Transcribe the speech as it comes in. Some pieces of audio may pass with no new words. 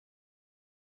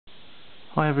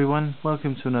Hi everyone,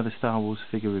 welcome to another Star Wars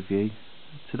figure review.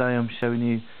 Today I'm showing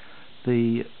you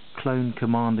the clone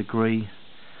Commander Gree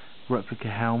replica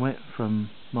helmet from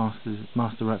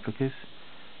Master Replicas.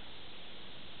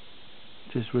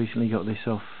 Just recently got this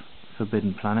off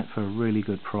Forbidden Planet for a really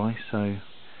good price, so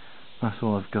that's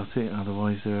why I've got it,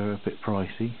 otherwise they're a bit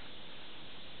pricey.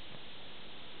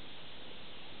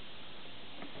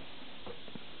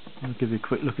 I'll give you a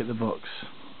quick look at the box.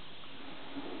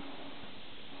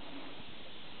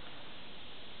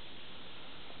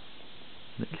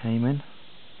 That came in.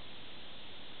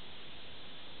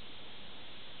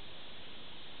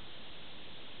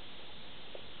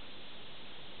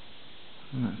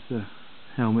 And that's the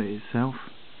helmet itself.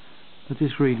 I'll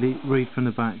just read from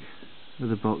the back of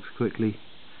the box quickly.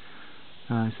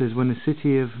 It says, when the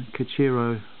city of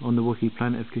Kachiro on the Wookiee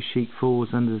planet of Kashyyyk falls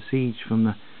under the siege from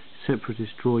the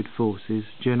separatist droid forces,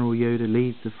 General Yoda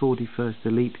leads the 41st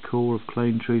Elite Corps of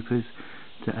clone troopers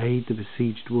to aid the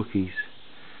besieged Wookiees.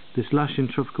 This lush and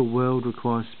tropical world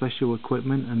requires special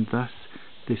equipment, and thus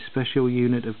this special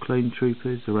unit of clone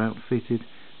troopers are outfitted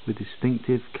with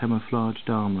distinctive camouflaged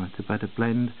armour to better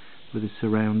blend with the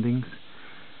surroundings.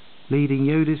 Leading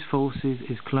Yoda's forces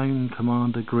is Clone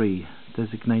Commander Gree,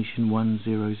 designation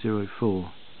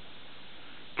 1004.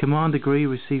 Commander Gree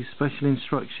receives special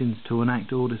instructions to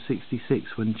enact Order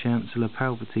 66 when Chancellor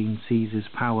Palpatine seizes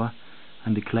power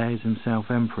and declares himself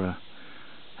Emperor.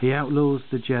 He outlaws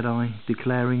the Jedi,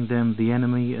 declaring them the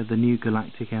enemy of the new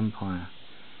galactic empire.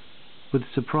 With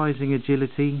surprising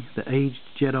agility, the aged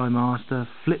Jedi Master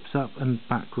flips up and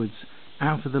backwards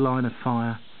out of the line of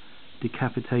fire,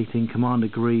 decapitating Commander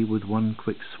Gree with one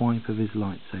quick swipe of his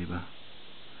lightsaber.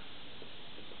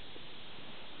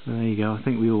 There you go. I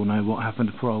think we all know what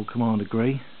happened to poor old Commander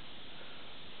Gree.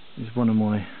 He's one of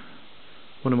my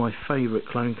favourite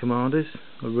clone commanders.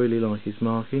 I really like his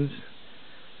markings.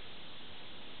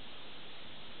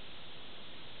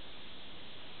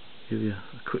 Give you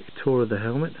a quick tour of the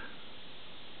helmet.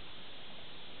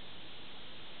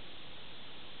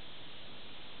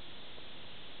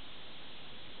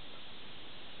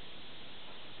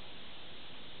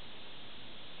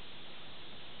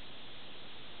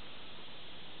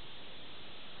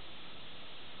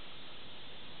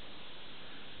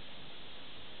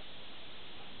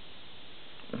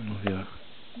 Oh, yeah.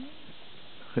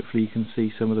 Hopefully you can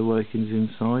see some of the workings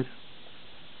inside.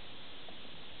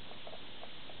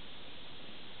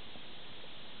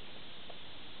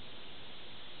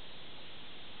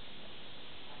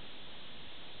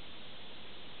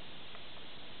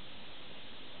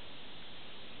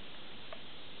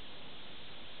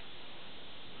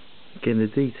 Again, the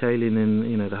detailing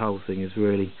and the whole thing is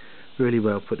really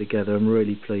well put together. I'm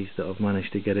really pleased that I've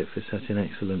managed to get it for such an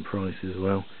excellent price as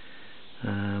well. So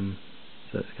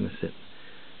it's going to sit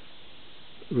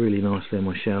really nicely on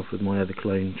my shelf with my other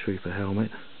clone trooper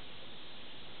helmet.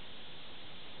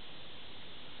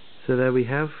 So there we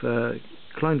have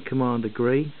Clone Commander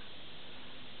Gree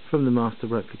from the Master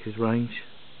Replicas range,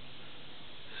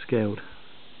 scaled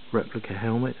replica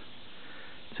helmet.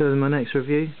 So in my next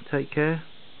review, take care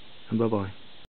and bye bye.